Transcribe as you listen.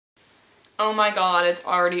Oh my god, it's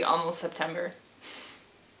already almost September.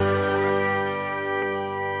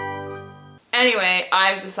 Anyway,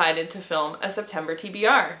 I've decided to film a September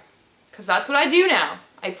TBR, because that's what I do now.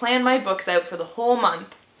 I plan my books out for the whole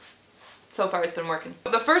month. So far it's been working.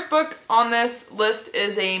 The first book on this list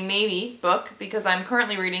is a maybe book because I'm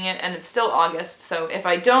currently reading it and it's still August, so if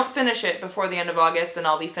I don't finish it before the end of August, then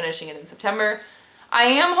I'll be finishing it in September. I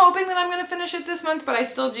am hoping that I'm going to finish it this month, but I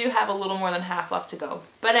still do have a little more than half left to go.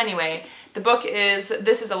 But anyway, the book is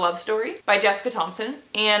This Is a Love Story by Jessica Thompson,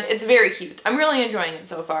 and it's very cute. I'm really enjoying it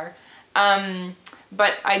so far.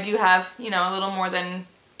 But I do have, you know, a little more than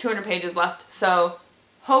 200 pages left, so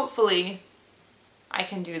hopefully I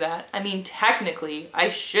can do that. I mean, technically, I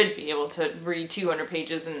should be able to read 200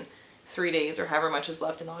 pages in 3 days or however much is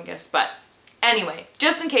left in August, but anyway,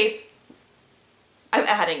 just in case, I'm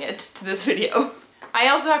adding it to this video. I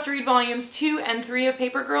also have to read volumes 2 and 3 of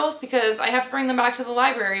Paper Girls because I have to bring them back to the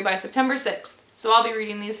library by September 6th. So I'll be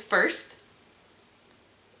reading these first.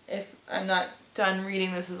 If I'm not done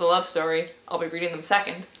reading This Is a Love Story, I'll be reading them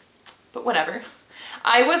second. But whatever.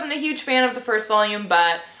 I wasn't a huge fan of the first volume,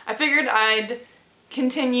 but I figured I'd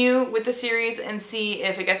continue with the series and see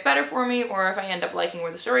if it gets better for me or if I end up liking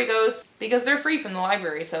where the story goes, because they're free from the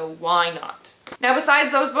library, so why not? Now besides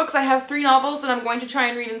those books, I have 3 novels that I'm going to try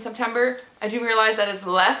and read in September. I do realize that is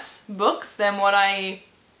less books than what I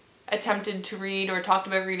attempted to read or talked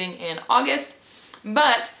about reading in August,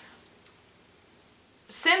 but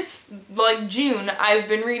since like June, I've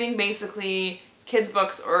been reading basically kids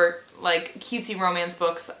books or like cutesy romance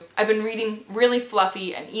books. I've been reading really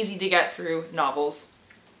fluffy and easy to get through novels.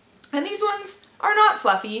 And these ones are not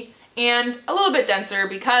fluffy and a little bit denser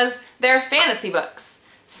because they're fantasy books.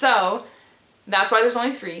 So that's why there's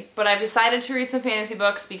only 3, but I've decided to read some fantasy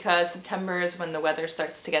books because September is when the weather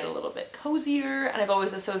starts to get a little bit cozier, and I've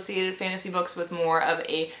always associated fantasy books with more of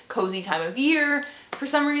a cozy time of year for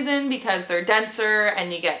some reason because they're denser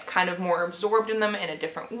and you get kind of more absorbed in them in a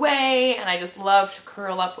different way, and I just love to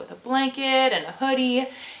curl up with a blanket and a hoodie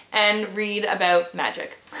and read about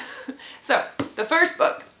magic. So, the first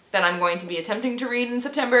book that I'm going to be attempting to read in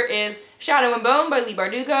September is Shadow and Bone by Leigh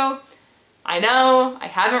Bardugo. I know, I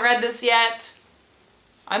haven't read this yet.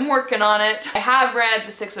 I'm working on it. I have read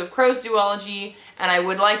the Six of Crows duology, and I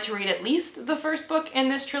would like to read at least the first book in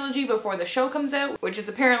this trilogy before the show comes out, which is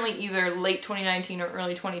apparently either late 2019 or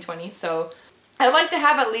early 2020, so I'd like to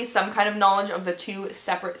have at least some kind of knowledge of the 2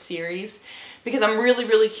 separate series, because I'm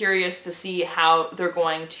really curious to see how they're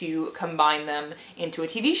going to combine them into a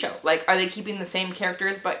TV show. Like, are they keeping the same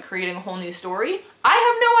characters but creating a whole new story? I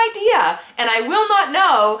have no idea, and I will not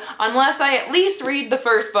know unless I at least read the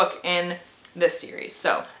first book in this series.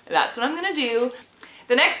 So that's what I'm gonna do.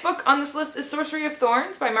 The next book on this list is Sorcery of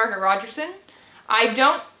Thorns by Margaret Rogerson. I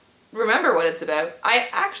don't remember what it's about. I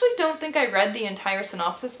actually don't think I read the entire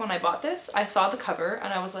synopsis when I bought this. I saw the cover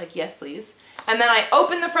and I was like, yes please. And then I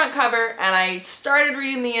opened the front cover and I started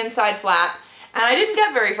reading the inside flap and I didn't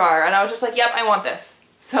get very far and I was just like, yep, I want this.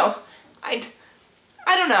 So I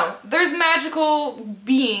don't know. There's magical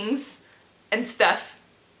beings and stuff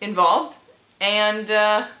involved, and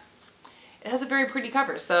it has a very pretty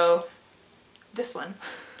cover, so this one.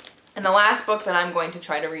 And the last book that I'm going to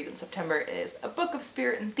try to read in September is A Book of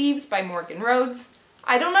Spirit and Thieves by Morgan Rhodes.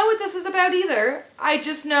 I don't know what this is about either. I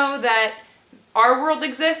just know that our world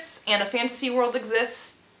exists and a fantasy world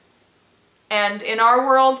exists, and in our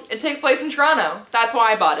world it takes place in Toronto. That's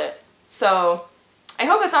why I bought it. So I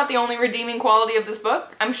hope it's not the only redeeming quality of this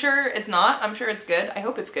book. I'm sure it's not. I'm sure it's good. I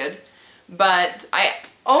hope it's good. But I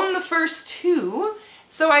own the first 2,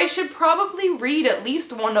 so I should probably read at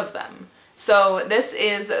least one of them. So this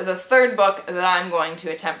is the 3rd book that I'm going to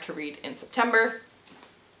attempt to read in September.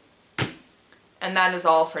 And that is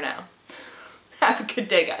all for now. Have a good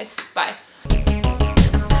day, guys. Bye.